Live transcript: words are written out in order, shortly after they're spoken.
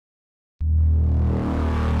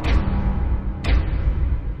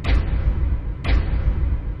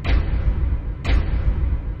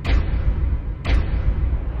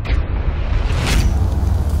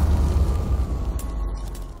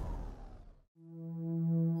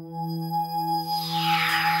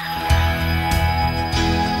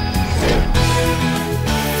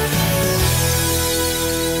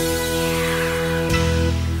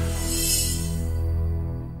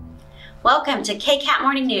Welcome to Kcat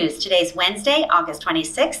Morning News. Today's Wednesday, August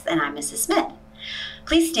 26th, and I'm Mrs. Smith.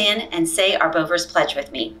 Please stand and say our Boevers pledge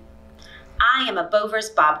with me. I am a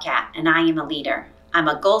Boevers Bobcat, and I am a leader. I'm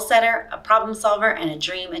a goal setter, a problem solver, and a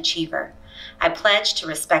dream achiever. I pledge to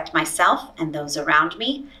respect myself and those around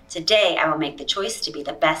me. Today, I will make the choice to be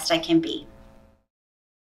the best I can be.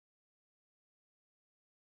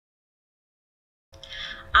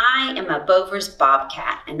 I am a Boevers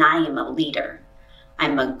Bobcat, and I am a leader.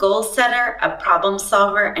 I'm a goal setter, a problem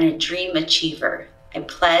solver, and a dream achiever. I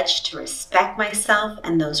pledge to respect myself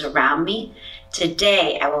and those around me.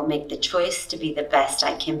 Today, I will make the choice to be the best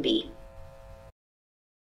I can be.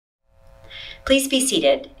 Please be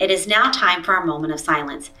seated. It is now time for our moment of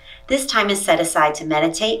silence. This time is set aside to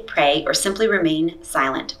meditate, pray, or simply remain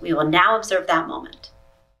silent. We will now observe that moment.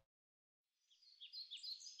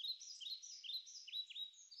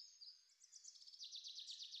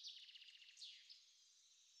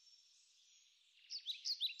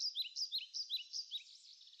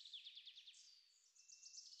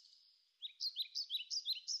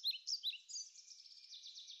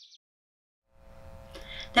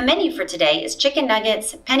 The menu for today is chicken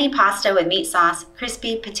nuggets, penne pasta with meat sauce,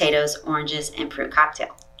 crispy potatoes, oranges, and fruit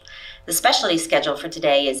cocktail. The specialty schedule for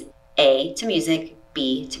today is A to music,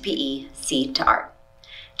 B to PE, C to art.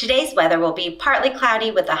 Today's weather will be partly cloudy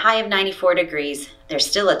with a high of 94 degrees. There's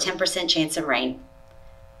still a 10% chance of rain.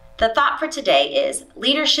 The thought for today is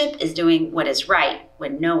leadership is doing what is right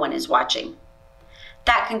when no one is watching.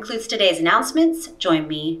 That concludes today's announcements. Join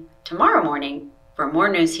me tomorrow morning for more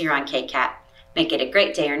news here on Kcat. Make it a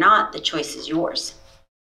great day or not, the choice is yours.